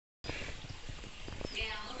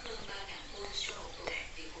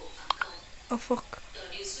Oh fuck.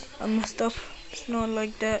 I messed up. It's not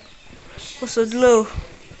like that. What's so low?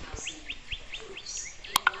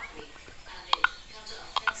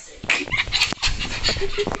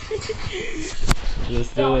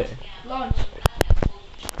 Let's do it. Launch.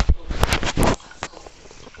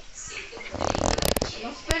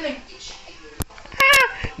 Not spinning.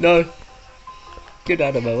 No. Get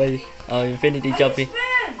out of my way. Oh, infinity jumping.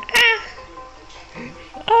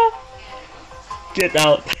 Get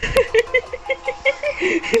out.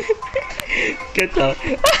 Get out.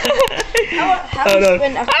 How Oh, no.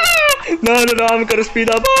 spin after? No, no, no, I'm gonna speed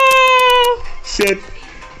up. Ah, shit.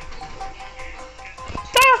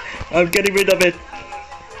 Ah, I'm getting rid of it.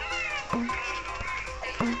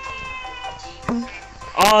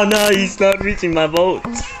 Oh no, he's not reaching my boat.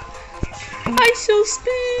 I shall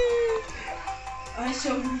speed. I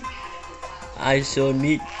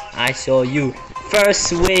show you.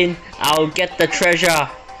 First win, I'll get the treasure,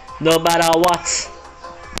 no matter what.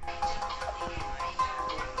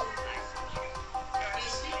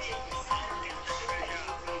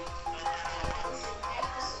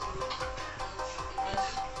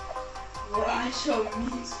 I show me.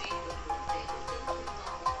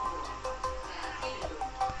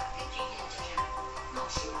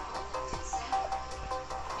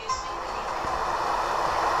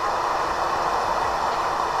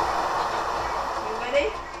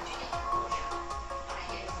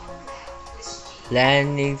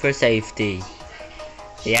 Landing for safety.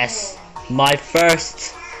 Yes, my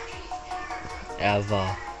first ever.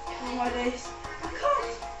 Oh my days. I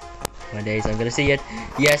can't. One days I'm gonna see it.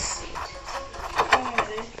 Yes. Oh my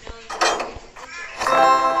days.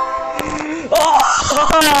 Oh!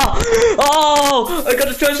 Oh! I got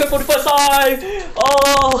a treasure for the first time!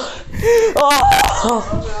 Oh! Oh!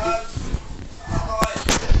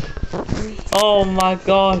 Oh my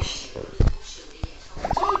gosh! I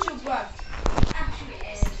told you, bruh.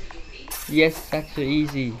 Yes, that's so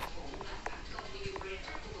easy.